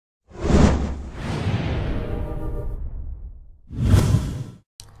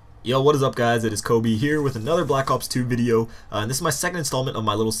Yo, what is up guys, it is Kobe here with another Black Ops 2 video, and this is my second installment of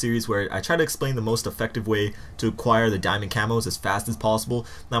my little series where I try to explain the most effective way to acquire the diamond camos as fast as possible.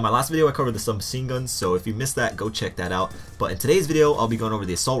 Now in my last video I covered the submachine guns, so if you missed that, go check that out. But in today's video I'll be going over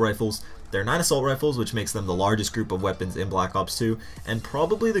the assault rifles. There are 9 assault rifles, which makes them the largest group of weapons in Black Ops 2, and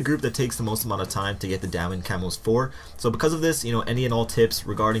probably the group that takes the most amount of time to get the diamond camos for. So because of this, any and all tips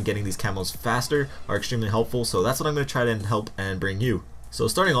regarding getting these camos faster are extremely helpful, so that's what I'm going to try to help and bring you. So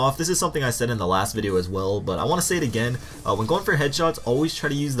starting off, this is something I said in the last video as well, but I want to say it again. When going for headshots, always try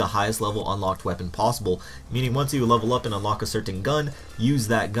to use the highest level unlocked weapon possible, meaning once you level up and unlock a certain gun, use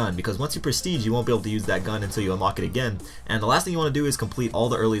that gun, because once you prestige, you won't be able to use that gun until you unlock it again. And the last thing you want to do is complete all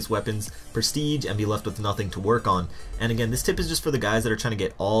the earliest weapons, prestige, and be left with nothing to work on. And again, this tip is just for the guys that are trying to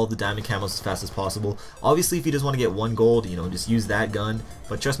get all the diamond camos as fast as possible. Obviously, if you just want to get 1 gold, just use that gun.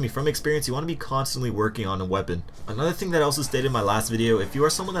 But trust me, from experience, you want to be constantly working on a weapon. Another thing that I also stated in my last video, if you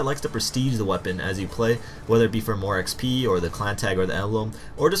are someone that likes to prestige the weapon as you play, whether it be for more XP or the clan tag or the emblem,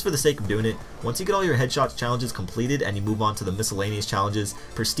 or just for the sake of doing it, once you get all your headshot challenges completed and you move on to the miscellaneous challenges,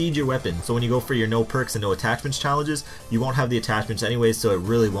 prestige your weapon. So when you go for your no perks and no attachments challenges, you won't have the attachments anyways, so it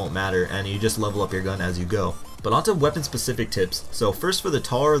really won't matter, and you just level up your gun as you go. But onto weapon specific tips. So first for the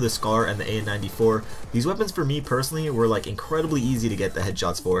TAR, the SCAR, and the AN94, these weapons for me personally were like incredibly easy to get the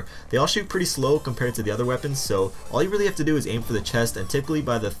headshots for. They all shoot pretty slow compared to the other weapons, so all you really have to do is aim for the chest, and typically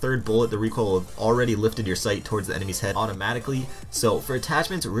by the 3rd bullet the recoil will have already lifted your sight towards the enemy's head automatically. So for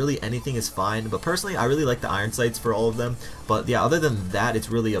attachments, really anything is fine, but personally I really like the iron sights for all of them. But yeah, other than that, it's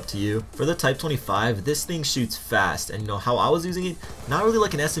really up to you. For the Type 25, this thing shoots fast, and how I was using it, not really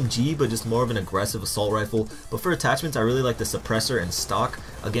like an SMG, but just more of an aggressive assault rifle. But for attachments, I really like the suppressor and stock.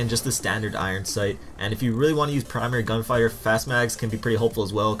 Again, just the standard iron sight. And if you really want to use primary gunfire, fast mags can be pretty helpful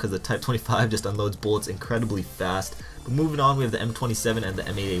as well, because the Type 25 just unloads bullets incredibly fast. But moving on, we have the M27 and the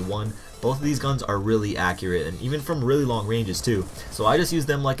M8A1. Both of these guns are really accurate, and even from really long ranges too. So I just use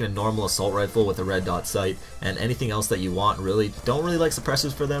them like in a normal assault rifle with a red dot sight, and anything else that you want really. Don't really like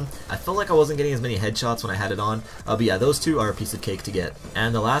suppressors for them. I felt like I wasn't getting as many headshots when I had it on, but yeah, those two are a piece of cake to get.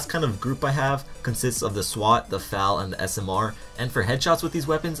 And the last kind of group I have consists of the SWAT, the FAL, and the SMR. And for headshots with these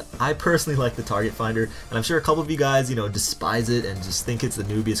weapons, I personally like the target finder, and I'm sure a couple of you guys, despise it and just think it's the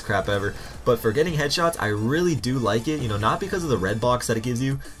noobiest crap ever. But for getting headshots, I really do like it, not because of the red box that it gives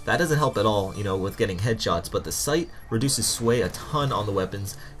you. That doesn't help at all, with getting headshots, but the sight reduces sway a ton on the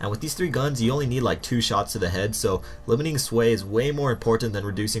weapons, and with these 3 guns you only need like 2 shots to the head, so limiting sway is way more important than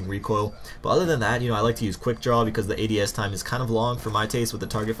reducing recoil. But other than that, I like to use quick draw because the ADS time is kind of long for my taste with the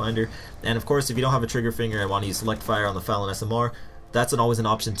target finder. And of course, if you don't have a trigger finger and want to use select fire on the FAL and SMR, that's always an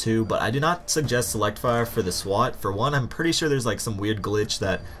option too, but I do not suggest select fire for the SWAT. For one, I'm pretty sure there's like some weird glitch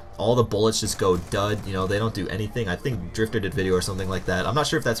that all the bullets just go dud, they don't do anything. I think Drifter did video or something like that. I'm not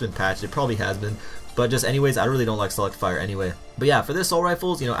sure if that's been patched, it probably has been, but just anyways, I really don't like select fire anyway. But yeah, for the assault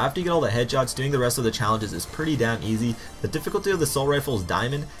rifles, after you get all the headshots, doing the rest of the challenges is pretty damn easy. The difficulty of the assault rifles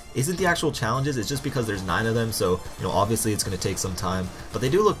diamond isn't the actual challenges, it's just because there's 9 of them, so obviously it's going to take some time. But they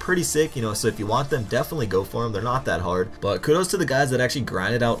do look pretty sick, so if you want them, definitely go for them. They're not that hard. But kudos to the guys that actually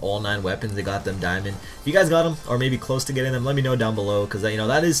grinded out all 9 weapons. They got them diamond. If you guys got them, or maybe close to getting them, let me know down below, because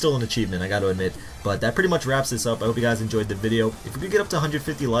that is still an achievement, I got to admit. But that pretty much wraps this up. I hope you guys enjoyed the video. If we could get up to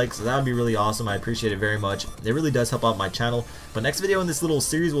 150 likes, that would be really awesome. I appreciate it very much. It really does help out my channel. But next video in this little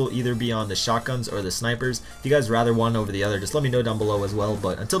series will either be on the shotguns or the snipers. If you guys rather one over the other, just let me know down below as well.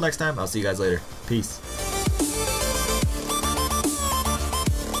 But until next time, I'll see you guys later. Peace.